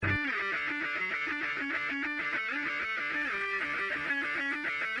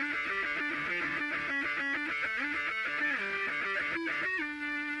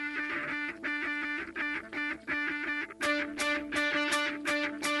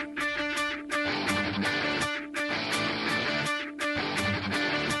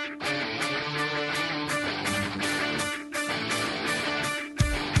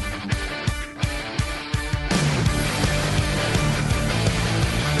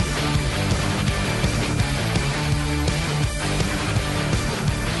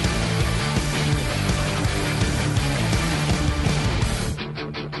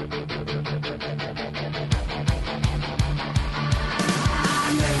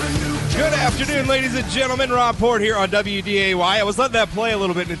Good afternoon, ladies and gentlemen. Rob Port here on WDAY. I was letting that play a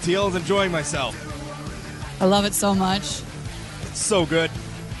little bit, Natil. I was enjoying myself. I love it so much. It's so good.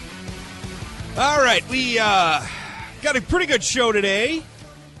 All right, we got a pretty good show today.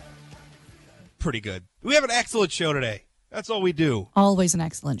 Pretty good. We have an excellent show today. That's all we do. Always an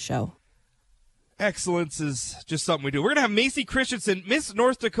excellent show. Excellence is just something we do. We're going to have Macy Christianson, Miss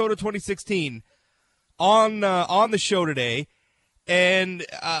North Dakota 2016, on the show today. And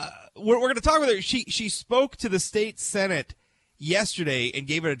we're going to talk with her. She spoke to the state Senate yesterday and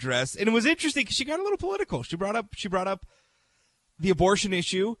gave an address. And it was interesting because she got a little political. She brought up the abortion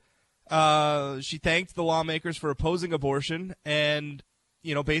issue. She thanked the lawmakers for opposing abortion and,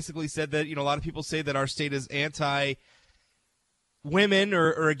 basically said that, a lot of people say that our state is anti-women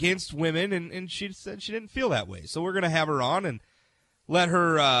or against women. And she said she didn't feel that way. So we're going to have her on and let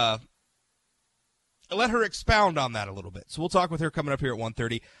her expound on that a little bit. So we'll talk with her coming up here at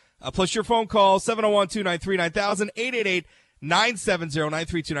 1:30. Plus your phone call, 701-293-9000,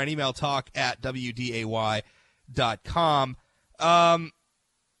 888-970-9329, email talk@wday.com.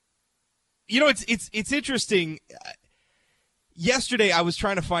 It's interesting. Yesterday I was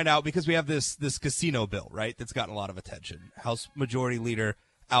trying to find out, because we have this casino bill, right, that's gotten a lot of attention. House Majority Leader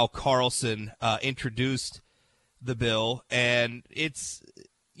Al Carlson introduced the bill, and it's,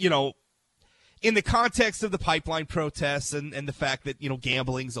 in the context of the pipeline protests and the fact that,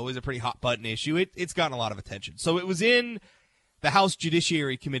 gambling is always a pretty hot button issue, it's gotten a lot of attention. So it was in the House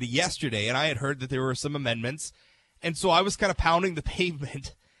Judiciary Committee yesterday, and I had heard that there were some amendments. And so I was kind of pounding the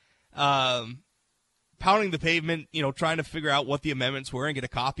pavement, trying to figure out what the amendments were and get a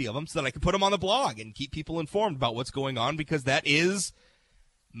copy of them so that I could put them on the blog and keep people informed about what's going on, because that is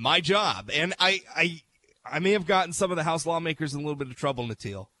my job. And I may have gotten some of the House lawmakers in a little bit of trouble,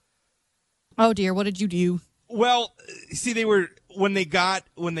 Natil. Oh dear, what did you do? Well, see, they were when they got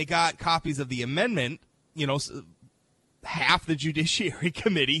copies of the amendment, half the Judiciary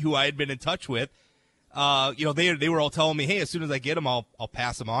Committee, who I had been in touch with, they were all telling me, hey, as soon as I get them, I'll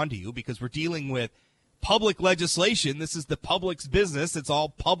pass them on to you, because we're dealing with public legislation. This is the public's business. It's all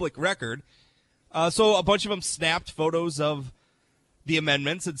public record. So a bunch of them snapped photos of the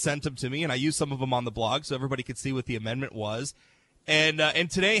amendments and sent them to me, and I used some of them on the blog so everybody could see what the amendment was. And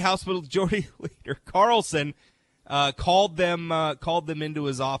today, House Majority Leader Carlson called them into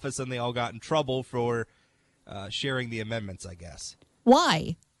his office, and they all got in trouble for sharing the amendments, I guess.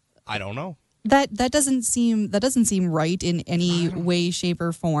 Why? I don't know. That doesn't seem right in any way, shape,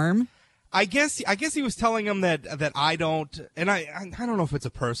 or form. I guess he was telling them that I don't, and I don't know if it's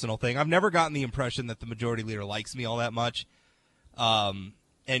a personal thing. I've never gotten the impression that the Majority Leader likes me all that much. And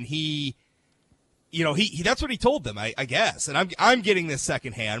he that's what he told them, I guess. And I'm getting this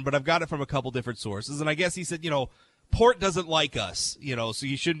secondhand, but I've got it from a couple different sources. And I guess he said, Port doesn't like us, so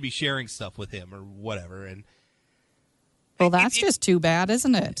you shouldn't be sharing stuff with him or whatever. And well, that's just too bad,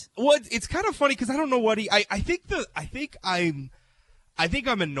 isn't it? Well, it's kind of funny because I don't know what I think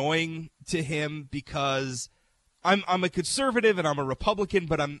I'm annoying to him because I'm a conservative and I'm a Republican,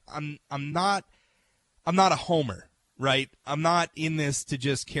 but I'm not a homer. Right? I'm not in this to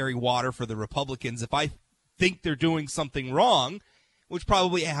just carry water for the Republicans. If I think they're doing something wrong, which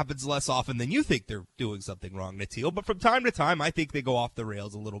probably happens less often than you think they're doing something wrong, Natil, but from time to time I think they go off the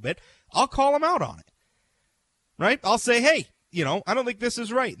rails a little bit, I'll call them out on it. Right? I'll say, hey, I don't think this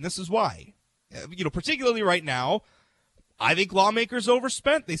is right, and this is why. Particularly right now, I think lawmakers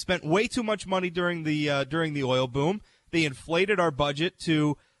overspent. They spent way too much money during the oil boom. They inflated our budget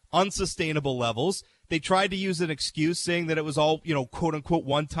to unsustainable levels. They tried to use an excuse saying that it was all, quote unquote,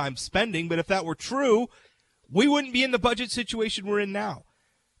 one-time spending. But if that were true, we wouldn't be in the budget situation we're in now.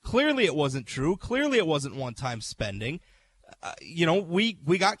 Clearly it wasn't true. Clearly it wasn't one-time spending.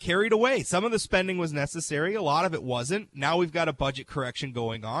 We got carried away. Some of the spending was necessary. A lot of it wasn't. Now we've got a budget correction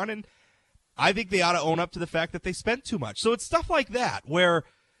going on. And I think they ought to own up to the fact that they spent too much. So it's stuff like that where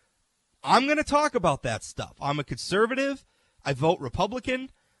I'm going to talk about that stuff. I'm a conservative. I vote Republican,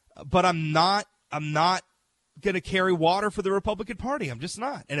 but I'm not going to carry water for the Republican Party. I'm just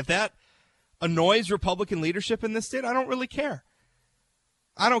not. And if that annoys Republican leadership in this state, I don't really care.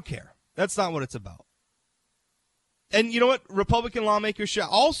 I don't care. That's not what it's about. And you know what? Republican lawmakers,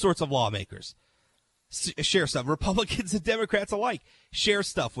 all sorts of lawmakers, share stuff. Republicans and Democrats alike share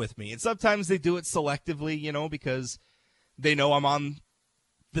stuff with me. And sometimes they do it selectively, because they know I'm on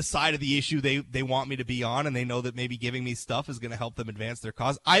the side of the issue they want me to be on, and they know that maybe giving me stuff is going to help them advance their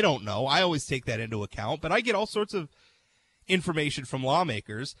cause. I don't know. I always take that into account, but I get all sorts of information from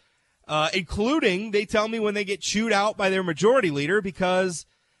lawmakers, including they tell me when they get chewed out by their majority leader because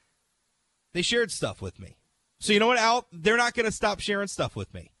they shared stuff with me. So you know what, Al? They're not going to stop sharing stuff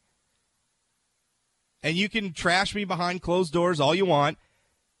with me. And you can trash me behind closed doors all you want,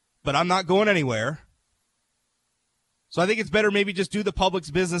 but I'm not going anywhere. So I think it's better maybe just do the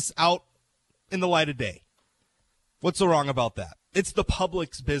public's business out in the light of day. What's so wrong about that? It's the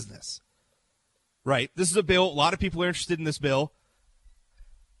public's business, right? This is a bill. A lot of people are interested in this bill.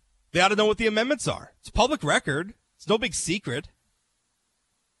 They ought to know what the amendments are. It's public record. It's no big secret.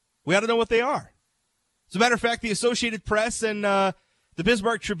 We ought to know what they are. As a matter of fact, the Associated Press and the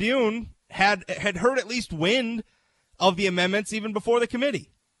Bismarck Tribune had heard at least wind of the amendments even before the committee.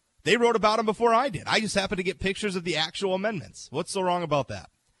 They wrote about them before I did. I just happened to get pictures of the actual amendments. What's so wrong about that?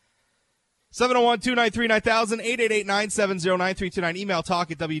 701-293-9000, 888-970-9329, email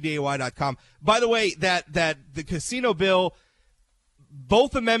talk@wday.com. By the way, that the casino bill,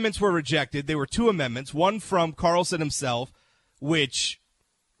 both amendments were rejected. There were two amendments, one from Carlson himself, which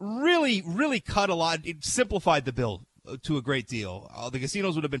really, really cut a lot. It simplified the bill to a great deal. The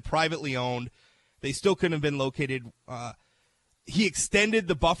casinos would have been privately owned. They still couldn't have been located. He extended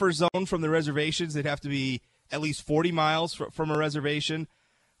the buffer zone from the reservations. They'd have to be at least 40 miles from a reservation.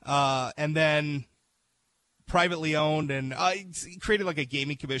 And then privately owned, and he created like a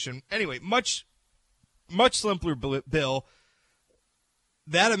gaming commission. Anyway, much simpler bill.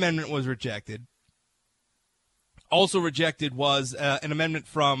 That amendment was rejected. Also rejected was an amendment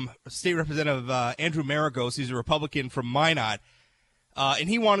from State Representative Andrew Maragos. He's a Republican from Minot, and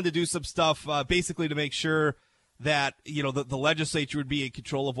he wanted to do some stuff basically to make sure that the legislature would be in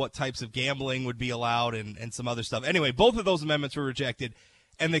control of what types of gambling would be allowed and some other stuff. Anyway, both of those amendments were rejected.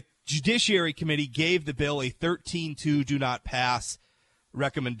 And the Judiciary Committee gave the bill a 13-2 do not pass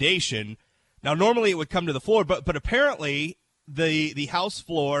recommendation. Now, normally it would come to the floor, but apparently the House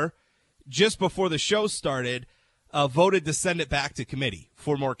floor, just before the show started, voted to send it back to committee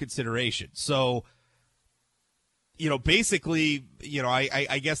for more consideration. So, basically,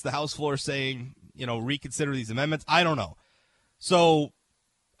 I guess the House floor is saying, reconsider these amendments. I don't know. So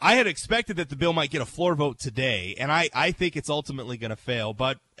I had expected that the bill might get a floor vote today, and I think it's ultimately going to fail,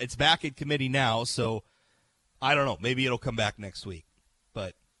 but it's back in committee now, so I don't know. Maybe it'll come back next week.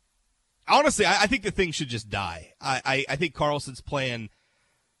 But honestly, I think the thing should just die. I think Carlson's playing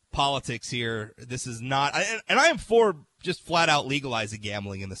politics here. This is not – and I am for just flat-out legalizing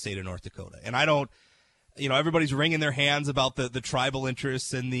gambling in the state of North Dakota. And I don't – everybody's wringing their hands about the tribal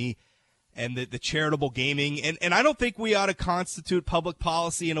interests and the charitable gaming. And I don't think we ought to constitute public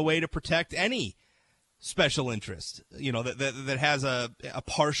policy in a way to protect any special interest, that has a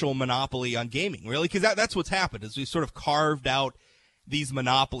partial monopoly on gaming, really, because that's what's happened is we sort of carved out these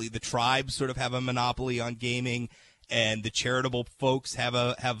monopoly. The tribes sort of have a monopoly on gaming, and the charitable folks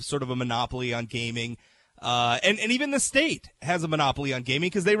have sort of a monopoly on gaming. And even the state has a monopoly on gaming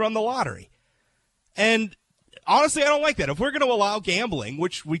because they run the lottery. And honestly, I don't like that. If we're going to allow gambling,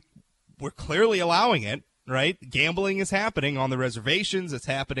 which we're clearly allowing it, right? Gambling is happening on the reservations. It's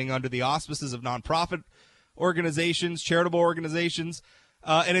happening under the auspices of nonprofit organizations, charitable organizations,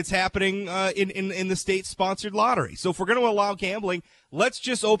 and it's happening in the state-sponsored lottery. So if we're going to allow gambling, let's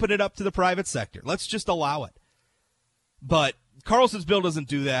just open it up to the private sector. Let's just allow it. But Carlson's bill doesn't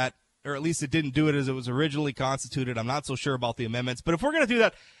do that, or at least it didn't do it as it was originally constituted. I'm not so sure about the amendments. But if we're going to do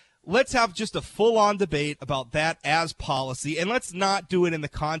that, let's have just a full-on debate about that as policy, and let's not do it in the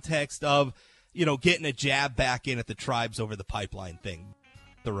context of, getting a jab back in at the tribes over the pipeline thing.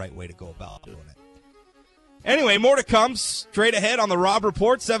 The right way to go about doing it. Anyway, more to come straight ahead on the Rob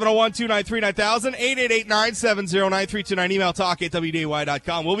Report, 701-293-9000, 888-970-9329, email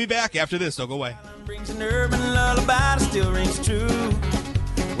talk@wday.com. We'll be back after this, so go away. Brings an urban lullaby that still rings true.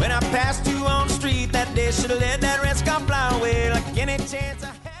 When I passed you on the street that day, should have let that red scarf fly away like any chance I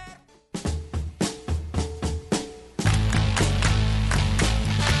had.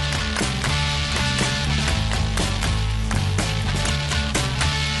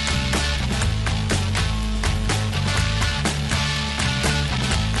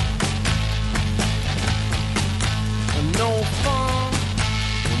 No fun,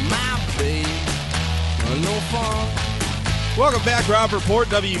 my babe. No fun. Welcome back, Rob Report,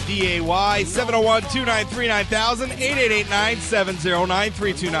 WDAY, 701-293-9000,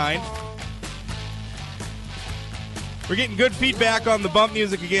 888-970-9329. We're getting good feedback on the bump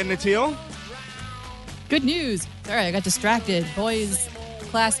music again, Natil. Good news. Sorry, I got distracted. Boys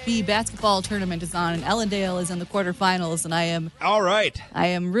Class B basketball tournament is on, and Ellendale is in the quarterfinals, and I am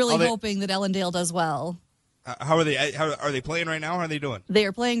really hoping that Ellendale does well. How are they? How are they playing right now? How are they doing? They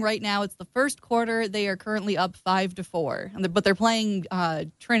are playing right now. It's the first quarter. They are currently up 5-4, but they're playing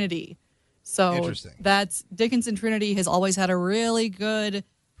Trinity. So interesting. That's Dickinson Trinity has always had a really good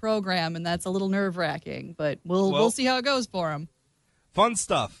program, and that's a little nerve-wracking. But we'll see how it goes for them. Fun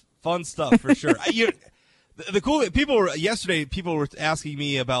stuff for sure. The cool yesterday people were asking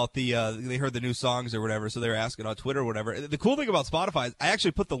me about they heard the new songs or whatever, so they were asking on Twitter or whatever. The cool thing about Spotify is I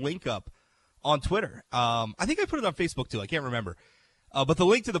actually put the link up on Twitter. I think I put it on Facebook too. I can't remember. But the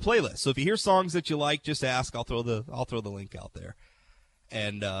link to the playlist. So if you hear songs that you like, just ask. I'll throw the link out there,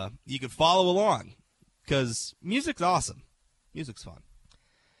 and you can follow along because music's awesome. Music's fun.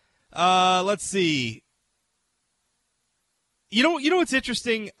 Let's see. You know what's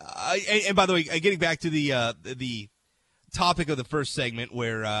interesting? And by the way, getting back to the topic of the first segment,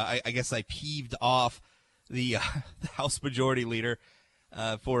 where I guess I peeved off the House Majority Leader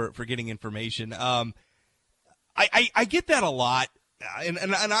for getting information. I get that a lot, and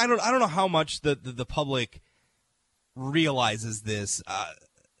I don't know how much the public realizes this.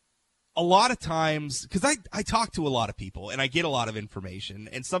 A lot of times, because I talk to a lot of people and I get a lot of information,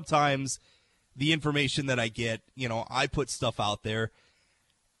 and sometimes the information that I get, I put stuff out there,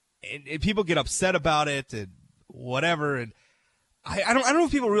 and people get upset about it and whatever. And I don't know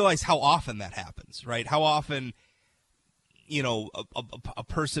if people realize how often that happens, right? How often, a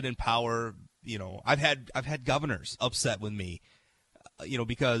person in power, I've had governors upset with me,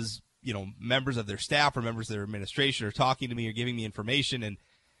 because members of their staff or members of their administration are talking to me or giving me information, and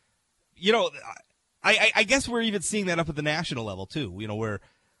I guess we're even seeing that up at the national level too. Where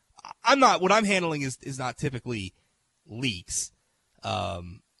what I'm handling is not typically leaks.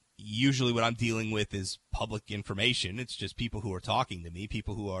 Usually what I'm dealing with is public information. It's just people who are talking to me,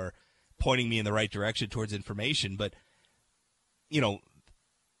 people who are pointing me in the right direction towards information. But,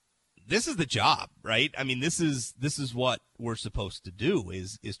 this is the job, right? I mean, this is what we're supposed to do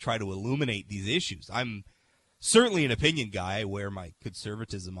is try to illuminate these issues. I'm certainly an opinion guy. I wear my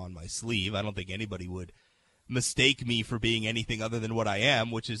conservatism on my sleeve. I don't think anybody would mistake me for being anything other than what I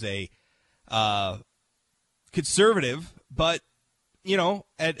am, which is a conservative. But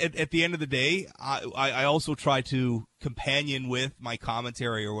at the end of the day, I also try to companion with my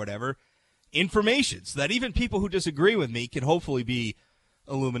commentary or whatever information, so that even people who disagree with me can hopefully be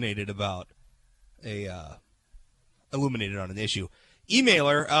illuminated on an issue.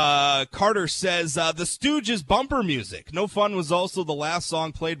 Emailer Carter says, the Stooges' bumper music. No Fun was also the last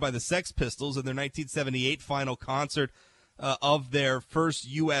song played by the Sex Pistols in their 1978 final concert of their first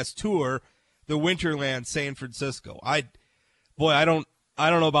U.S. tour, the Winterland San Francisco. I don't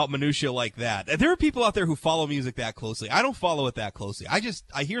know about minutia like that. There are people out there who follow music that closely. I don't follow it that closely.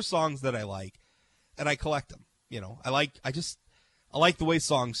 I hear songs that I like, and I collect them. I like the way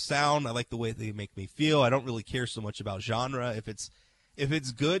songs sound. I like the way they make me feel. I don't really care so much about genre. If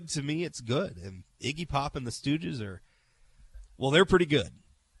it's good to me, it's good. And Iggy Pop and the Stooges they're pretty good.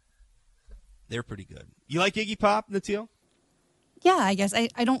 They're pretty good. You like Iggy Pop, Natil? Yeah, I guess. I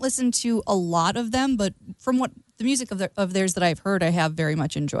don't listen to a lot of them, but from what the music of theirs that I've heard, I have very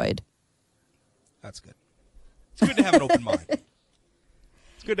much enjoyed. That's good. It's good to have an open mind.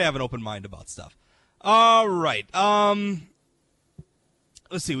 It's good to have an open mind about stuff. All right.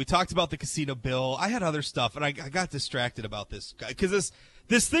 Let's see. We talked about the casino bill. I had other stuff, and I got distracted about this because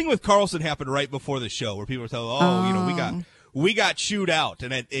this thing with Carlson happened right before the show, where people were telling, we got chewed out,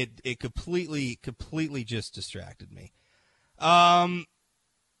 and it completely just distracted me.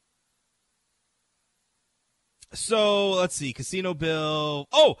 So let's see. Casino bill.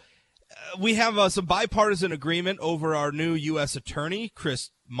 We have some bipartisan agreement over our new U.S. attorney,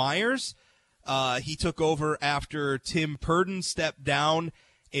 Chris Myers. He took over after Tim Purdon stepped down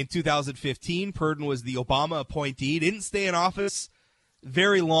in 2015. Purdon was the Obama appointee. Didn't stay in office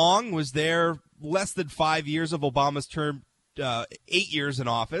very long. Was there less than 5 years of Obama's term, 8 years in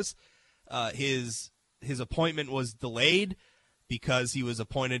office. His appointment was delayed because he was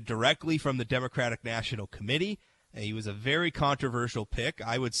appointed directly from the Democratic National Committee. He was a very controversial pick.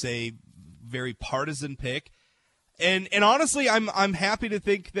 I would say very partisan pick. And honestly, I'm happy to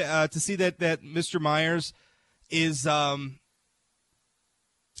think that, to see that Mr. Myers is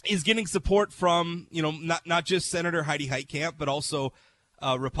getting support from not just Senator Heidi Heitkamp, but also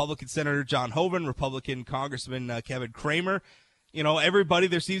Republican Senator John Hoeven, Republican Congressman Kevin Cramer. Everybody,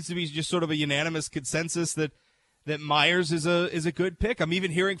 there seems to be just sort of a unanimous consensus that Myers is a good pick. I'm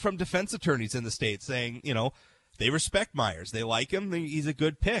even hearing from defense attorneys in the state saying they respect Myers, they like him, he's a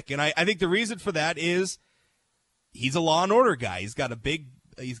good pick. And I think the reason for that is he's a law and order guy. He's got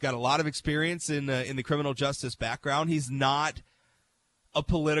a lot of experience in the criminal justice background. He's not a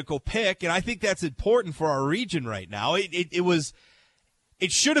political pick, and I think that's important for our region right now.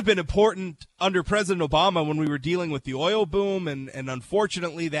 It should have been important under President Obama when we were dealing with the oil boom, and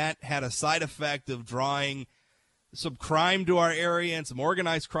unfortunately that had a side effect of drawing some crime to our area and some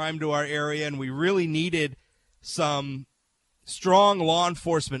organized crime to our area, and we really needed some strong law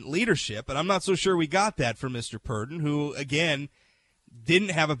enforcement leadership, and I'm not so sure we got that from Mr. Purdon, who, again, didn't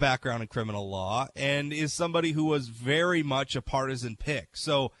have a background in criminal law and is somebody who was very much a partisan pick.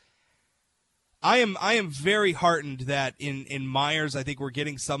 So I am very heartened that in Myers, I think we're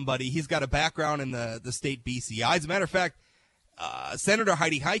getting somebody. He's got a background in the state BCI. As a matter of fact, Senator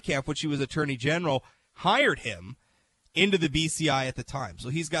Heidi Heitkamp, when she was Attorney General, hired him into the BCI at the time. So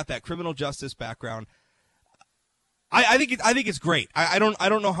he's got that criminal justice background. I think it's great. I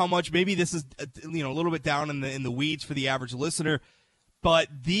don't know how much. Maybe this is a little bit down in the weeds for the average listener, but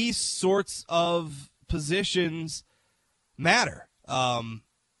these sorts of positions matter.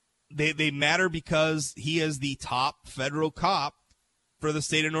 They matter because he is the top federal cop for the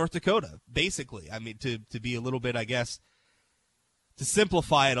state of North Dakota. Basically, I mean, to be a little bit, I guess, to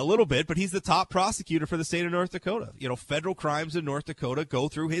simplify it a little bit, but he's the top prosecutor for the state of North Dakota. Federal crimes in North Dakota go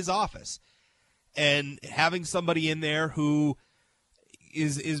through his office. And having somebody in there who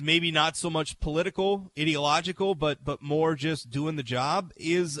is maybe not so much political, ideological, but more just doing the job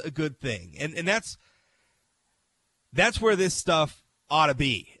is a good thing. And that's where this stuff ought to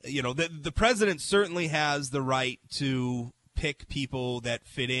be. The president certainly has the right to pick people that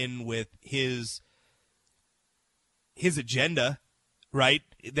fit in with his agenda, right?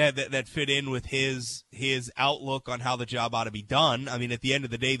 That fit in with his outlook on how the job ought to be done. I mean, at the end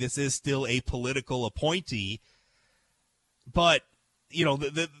of the day, this is still a political appointee, but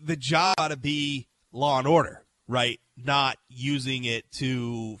the job ought to be law and order, right? Not using it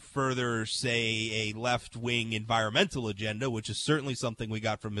to further, say, a left-wing environmental agenda, which is certainly something we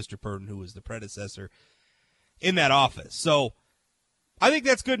got from Mr. Purdon, who was the predecessor in that office. So I think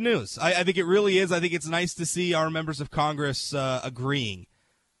that's good news. I think it really is. I think it's nice to see our members of Congress agreeing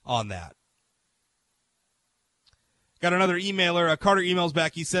on that. Got another emailer. Carter emails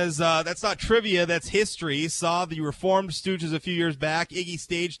back. He says, that's not trivia, that's history. Saw the Reformed Stooges a few years back. Iggy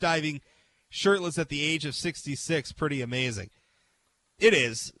stage diving shirtless at the age of 66. Pretty amazing. It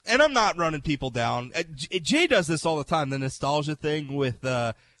is. And I'm not running people down. Jay does this all the time, the nostalgia thing with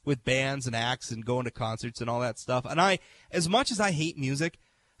bands and acts and going to concerts and all that stuff. And as much as I hate music,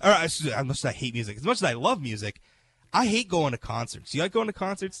 as much as I love music, I hate going to concerts. You like going to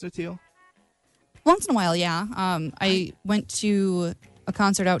concerts, Natil? Once in a while, yeah. I went to a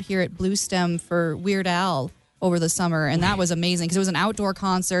concert out here at Blue Stem for Weird Al over the summer, and that was amazing because it was an outdoor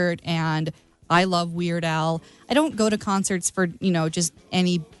concert, and I love Weird Al. I don't go to concerts for, just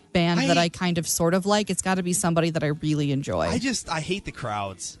any band that I kind of sort of like. It's got to be somebody that I really enjoy. I hate the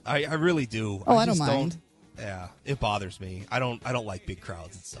crowds. I really do. Oh, I don't mind. Yeah, it bothers me. I don't like big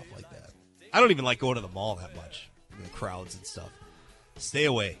crowds and stuff like that. I don't even like going to the mall that much. The crowds and stuff. Stay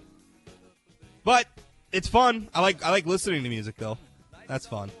away. But it's fun. I like listening to music though. That's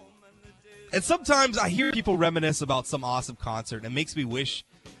fun. And sometimes I hear people reminisce about some awesome concert, and it makes me wish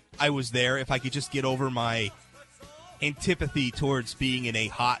I was there if I could just get over my antipathy towards being in a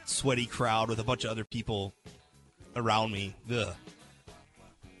hot, sweaty crowd with a bunch of other people around me. Ugh.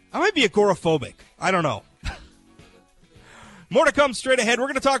 I might be agoraphobic. I don't know. More to come straight ahead. We're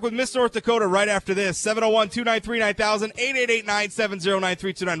going to talk with Miss North Dakota right after this. 701-293-9000,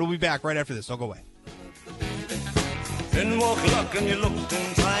 888-970-9329. We'll be back right after this. Don't go away. Then walk luck and you looked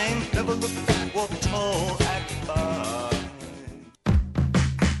in time. Never looked back, walk tall, act fine.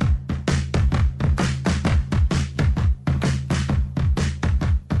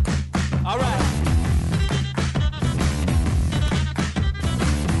 All right.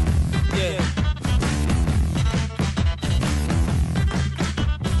 Yeah.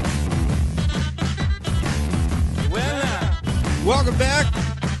 Welcome back.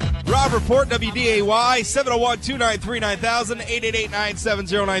 Rob Report, WDAY, 701-293-9000,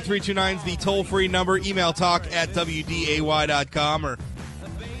 888-970-9329 is the toll-free number. Email talk@wday.com, or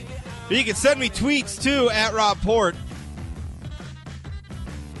you can send me tweets, too, at Rob Port.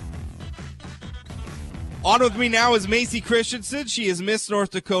 On with me now is Macy Christianson. She is Miss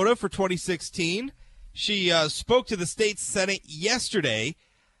North Dakota for 2016. She spoke to the state Senate yesterday.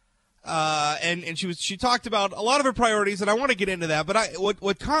 And she talked about a lot of her priorities, and I want to get into that. But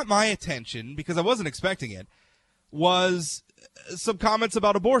what caught my attention, because I wasn't expecting it, was some comments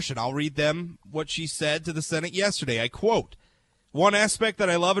about abortion. I'll read them, what she said to the Senate yesterday. I quote, "One aspect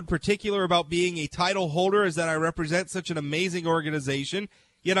that I love in particular about being a title holder is that I represent such an amazing organization,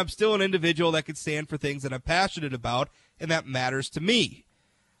 yet I'm still an individual that can stand for things that I'm passionate about and that matters to me.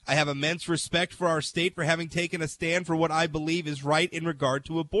 I have immense respect for our state for having taken a stand for what I believe is right in regard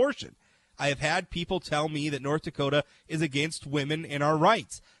to abortion. I have had people tell me that North Dakota is against women and our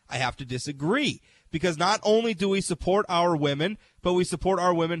rights. I have to disagree, because not only do we support our women, but we support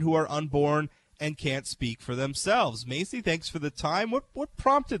our women who are unborn and can't speak for themselves. Macy, thanks for the time. What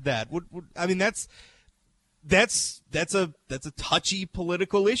prompted that? I mean, that's a touchy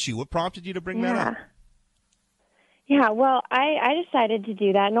political issue. What prompted you to bring that up? Yeah, well, I decided to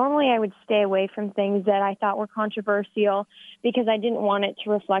do that. Normally I would stay away from things that I thought were controversial because I didn't want it to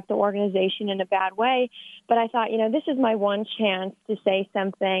reflect the organization in a bad way. But I thought, this is my one chance to say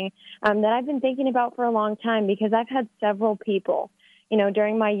something that I've been thinking about for a long time, because I've had several people,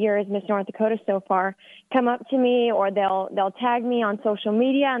 during my year as Miss North Dakota so far, come up to me, or they'll tag me on social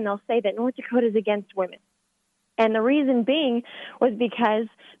media, and they'll say that North Dakota is against women. And the reason being was because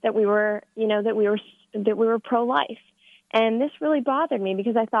that we were pro-life. And this really bothered me,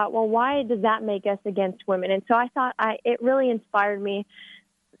 because I thought, well, why does that make us against women? And so I thought it really inspired me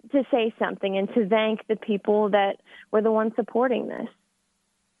to say something and to thank the people that were the ones supporting this.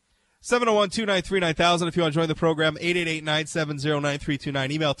 701-293-9000 if you want to join the program,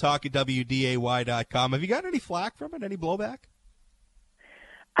 888-970-9329. Email talk@wday.com. Have you gotten any flack from it, any blowback?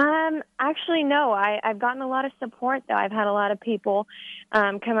 Actually, no. I've gotten a lot of support, though. I've had a lot of people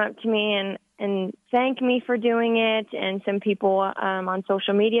come up to me and thank me for doing it, and some people on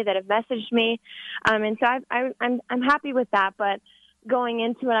social media that have messaged me. And so I'm happy with that. But going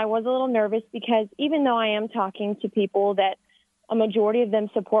into it, I was a little nervous, because even though I am talking to people that a majority of them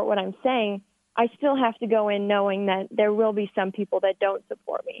support what I'm saying, I still have to go in knowing that there will be some people that don't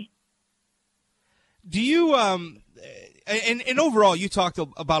support me. Do you and overall, you talked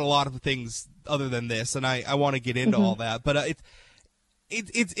about a lot of things other than this, and I want to get into all that, but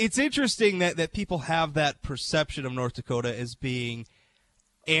it's interesting that people have that perception of North Dakota as being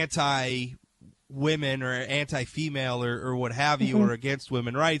anti-women or anti-female or what have you, or against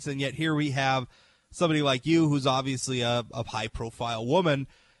women's rights, and yet here we have somebody like you, who's obviously a high-profile woman,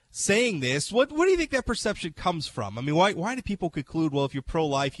 saying this. What do you think that perception comes from? I mean, why do people conclude, well, if you're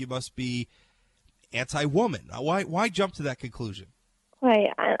pro-life, you must be anti-woman? Why jump to that conclusion? Right.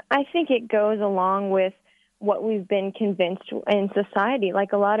 I think it goes along with what we've been convinced in society.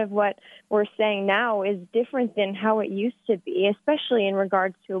 Like, a lot of what we're saying now is different than how it used to be, especially in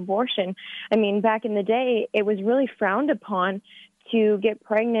regards to abortion. I mean, back in the day, it was really frowned upon to get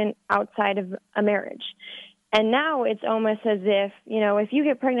pregnant outside of a marriage. And now it's almost as if, if you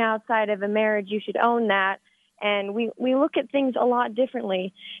get pregnant outside of a marriage, you should own that. And we look at things a lot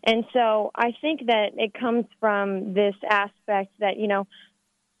differently. And so I think that it comes from this aspect that,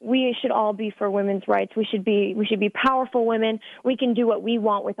 we should all be for women's rights. We should be powerful women. We can do what we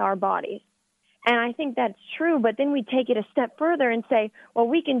want with our bodies. And I think that's true. But then we take it a step further and say, well,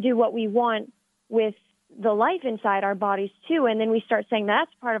 we can do what we want with the life inside our bodies too. And then we start saying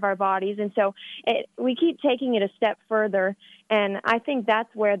that's part of our bodies. And so we keep taking it a step further. And I think that's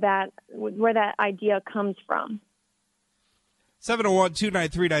where that idea comes from.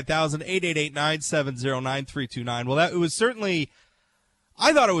 701-293-9000, 888-970-9329. Well, it was certainly,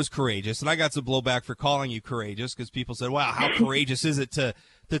 I thought it was courageous, and I got some blowback for calling you courageous, because people said, wow, how courageous is it to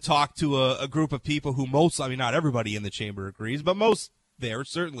talk to a group of people who not everybody in the chamber agrees, but most there,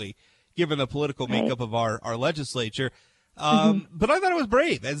 certainly, given the political makeup of our legislature. But I thought it was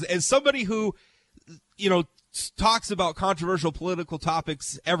brave. As somebody who, talks about controversial political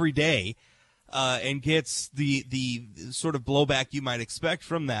topics every day, and gets the sort of blowback you might expect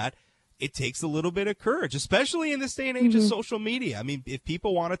from that, it takes a little bit of courage, especially in this day and age of social media. I mean, if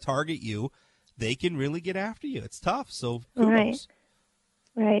people want to target you, they can really get after you. It's tough. So kudos.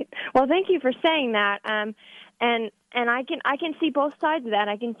 Right. Well, thank you for saying that. And I can see both sides of that.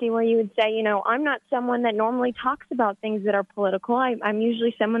 I can see where you would say, I'm not someone that normally talks about things that are political. I'm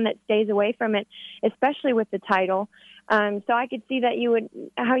usually someone that stays away from it, especially with the title. So I could see that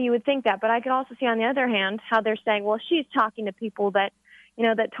how you would think that. But I could also see, on the other hand, how they're saying, well, she's talking to people that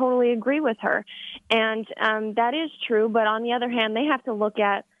that totally agree with her. And that is true. But on the other hand, they have to look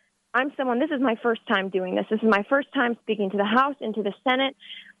at, this is my first time doing this. This is my first time speaking to the House and to the Senate.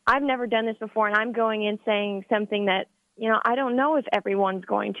 I've never done this before, and I'm going in saying something that, I don't know if everyone's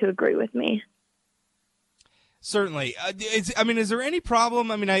going to agree with me. Certainly. Is there any problem?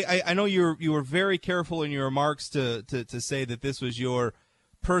 I mean, I know you were very careful in your remarks to say that this was your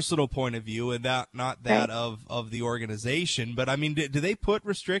personal point of view and not that of the organization. But, I mean, do they put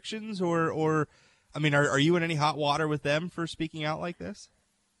restrictions or are you in any hot water with them for speaking out like this?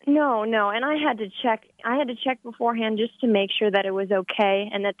 No, and I had to check beforehand just to make sure that it was okay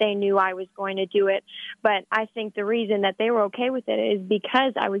and that they knew I was going to do it. But I think the reason that they were okay with it is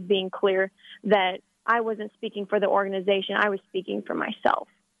because I was being clear that I wasn't speaking for the organization. I was speaking for myself.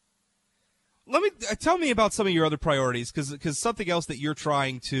 Tell me about some of your other priorities, because something else that you're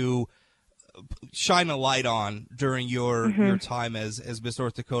trying to shine a light on during your time as Miss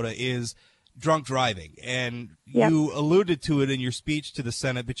North Dakota is drunk driving, and you alluded to it in your speech to the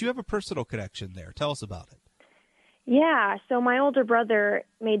Senate, but you have a personal connection there. Tell us about it. Yeah, so my older brother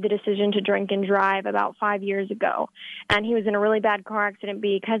made the decision to drink and drive about 5 years ago, and he was in a really bad car accident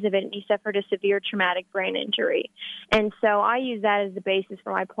because of it, and he suffered a severe traumatic brain injury. And so I use that as the basis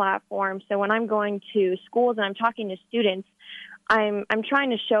for my platform. So when I'm going to schools and I'm talking to students, I'm trying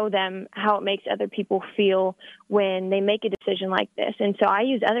to show them how it makes other people feel when they make a decision like this. And so I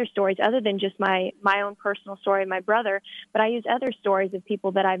use other stories other than just my own personal story of my brother, but I use other stories of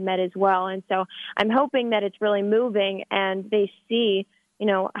people that I've met as well. And so I'm hoping that it's really moving and they see,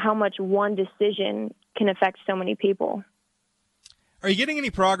 how much one decision can affect so many people. Are you getting any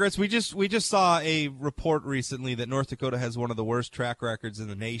progress? We just saw a report recently that North Dakota has one of the worst track records in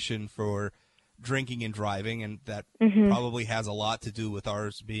the nation for drinking and driving, and that probably has a lot to do with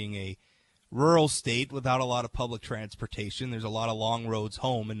ours being a rural state without a lot of public transportation. There's a lot of long roads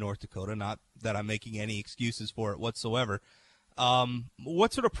home in North Dakota, not that I'm making any excuses for it whatsoever.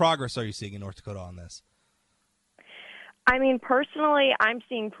 What sort of progress are you seeing in North Dakota on this? I mean, personally, I'm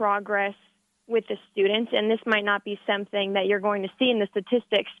seeing progress with the students, and this might not be something that you're going to see in the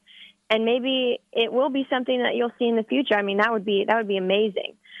statistics, and maybe it will be something that you'll see in the future. I mean, that would be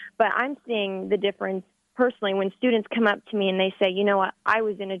amazing. But I'm seeing the difference personally when students come up to me and they say, you know what, I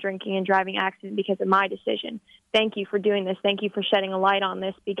was in a drinking and driving accident because of my decision. Thank you for doing this. Thank you for shedding a light on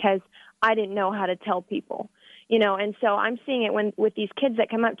this because I didn't know how to tell people. And so I'm seeing it with these kids that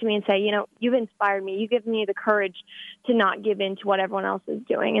come up to me and say, you've inspired me. You give me the courage to not give in to what everyone else is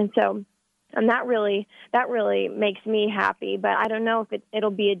doing. And so that really makes me happy. But I don't know if it'll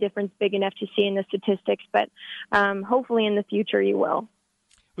be a difference big enough to see in the statistics. But hopefully in the future you will.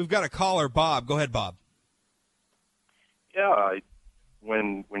 We've got a caller, Bob. Go ahead, Bob. Yeah,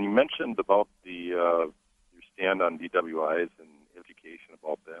 when you mentioned about your stand on DWIs and education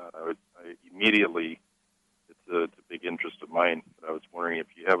about that, I immediately, it's a big interest of mine. But I was wondering if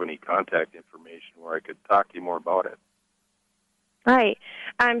you have any contact information where I could talk to you more about it. Right.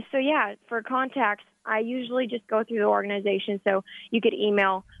 For contacts, I usually just go through the organization. So you could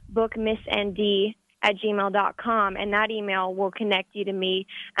email bookmissnd@gmail.com, and that email will connect you to me.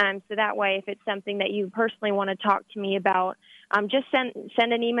 So that way, if it's something that you personally want to talk to me about, just send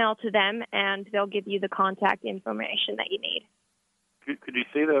an email to them, and they'll give you the contact information that you need. Could you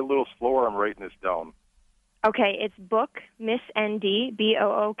say that a little slower? I'm writing this down. Okay, it's bookmissnd,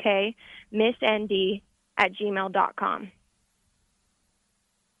 BOOK, missnd@gmail.com.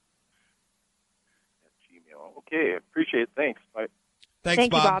 Okay, appreciate it. Thanks. Bye. Thanks,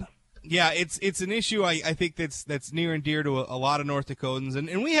 Thank you, Bob. Yeah, it's an issue I think that's near and dear to a lot of North Dakotans,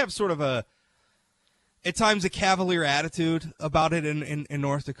 and we have sort of at times a cavalier attitude about it in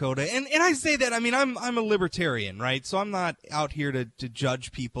North Dakota. And I say that, I mean, I'm a libertarian, right? So I'm not out here to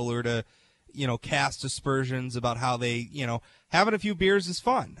judge people or to, cast aspersions about how they, having a few beers is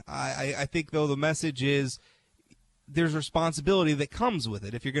fun. I think, though, the message is there's responsibility that comes with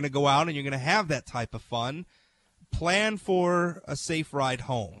it. If you're going to go out and you're going to have that type of fun, plan for a safe ride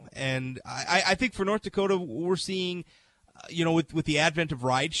home. And I think for North Dakota, we're seeing, with the advent of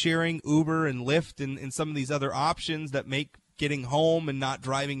ride sharing, Uber and Lyft and some of these other options that make getting home and not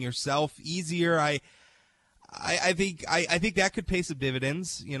driving yourself easier. I think that could pay some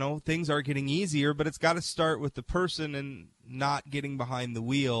dividends. Things are getting easier, but it's got to start with the person and not getting behind the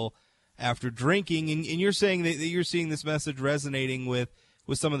wheel after drinking. And you're saying that you're seeing this message resonating with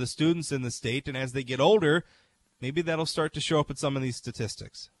some of the students in the state, and as they get older, maybe that'll start to show up in some of these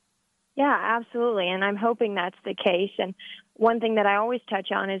statistics. Yeah, absolutely, and I'm hoping that's the case. And one thing that I always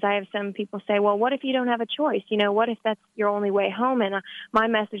touch on is I have some people say, well, what if you don't have a choice? What if that's your only way home? And my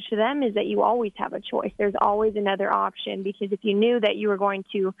message to them is that you always have a choice. There's always another option, because if you knew that you were going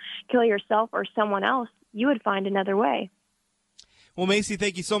to kill yourself or someone else, you would find another way. Well, Macy,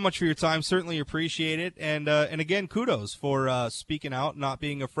 thank you so much for your time. Certainly appreciate it. And again, kudos for speaking out, not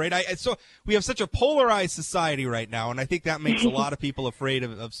being afraid. So we have such a polarized society right now, and I think that makes a lot of people afraid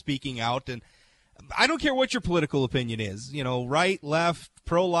of speaking out. And I don't care what your political opinion is, right, left,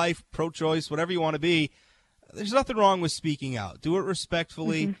 pro-life, pro-choice, whatever you want to be. There's nothing wrong with speaking out. Do it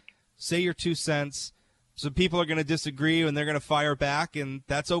respectfully. Say your 2 cents. Some people are going to disagree, and they're going to fire back, and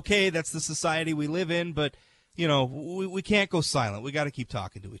that's okay. That's the society we live in, but we can't go silent. We got to keep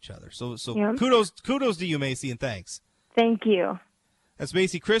talking to each other. So yeah. Kudos to you, Macy, and thanks. Thank you. That's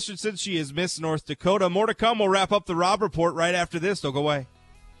Macy Christianson. She is Miss North Dakota. More to come. We'll wrap up the Rob Report right after this. Don't go away.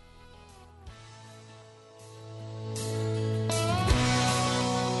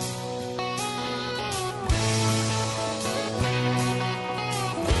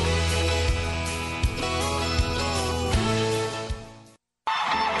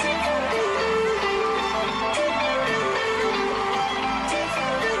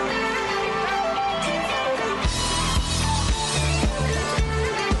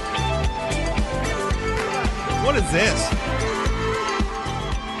 What is this?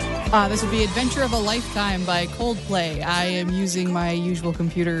 This would be Adventure of a Lifetime by Coldplay. I am using my usual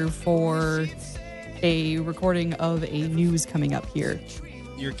computer for a recording of a news coming up here.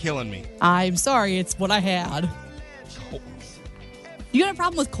 You're killing me. I'm sorry, it's what I had. You got a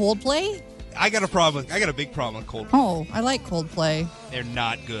problem with Coldplay? I got a big problem with Coldplay. Oh, I like Coldplay. They're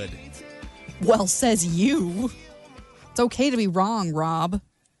not good. Well, says you. It's okay to be wrong, Rob.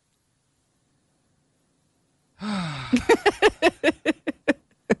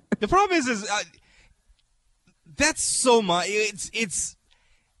 The problem is that's so much. It's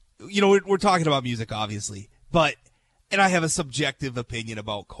we're talking about music, obviously, and I have a subjective opinion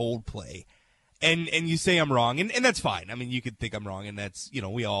about Coldplay, and you say I'm wrong, and that's fine. I mean, you could think I'm wrong, and that's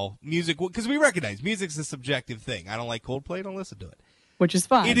we all music because we recognize music's a subjective thing. I don't like Coldplay, don't listen to it, which is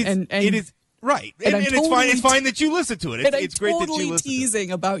fine. It is right, and it's fine. It's fine that you listen to it. It's great that you listen. Teasing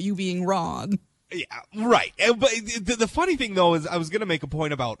about you being wrong. Yeah, right. But the funny thing, though, is I was going to make a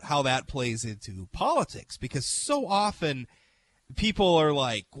point about how that plays into politics, because so often people are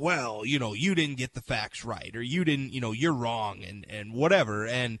like, well, you didn't get the facts right, or you didn't, you're wrong, and whatever,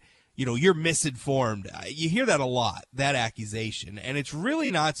 and, you're misinformed. You hear that a lot, that accusation, and it's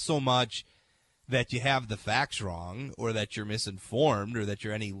really not so much that you have the facts wrong, or that you're misinformed, or that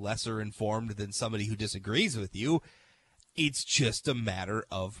you're any lesser informed than somebody who disagrees with you. It's just a matter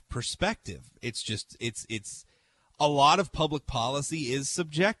of perspective. It's a lot of public policy is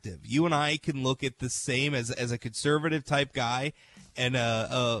subjective. You and I can look at the same as a conservative type guy and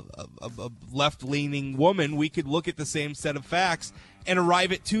a left-leaning woman. We could look at the same set of facts and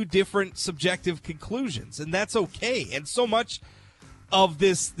arrive at two different subjective conclusions, and that's okay. And so much of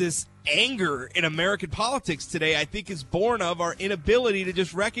this anger in American politics today, I think, is born of our inability to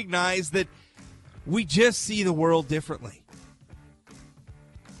just recognize that we just see the world differently.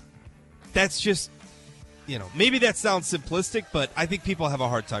 That's just, maybe that sounds simplistic, but I think people have a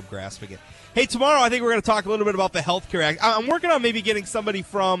hard time grasping it. Hey, tomorrow I think we're going to talk a little bit about the Healthcare Act. I'm working on maybe getting somebody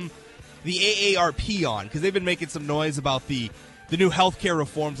from the AARP on, because they've been making some noise about the new healthcare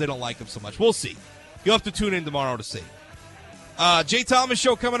reforms. They don't like them so much. We'll see. You'll have to tune in tomorrow to see. Jay Thomas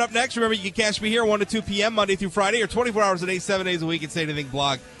Show coming up next. Remember, you can catch me here 1 to 2 p.m. Monday through Friday, or 24 hours a day, 7 days a week at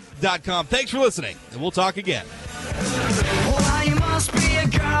SayAnythingBlog.com. Thanks for listening, and we'll talk again. Well, you must be a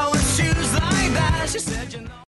girl with shoes like that. She said,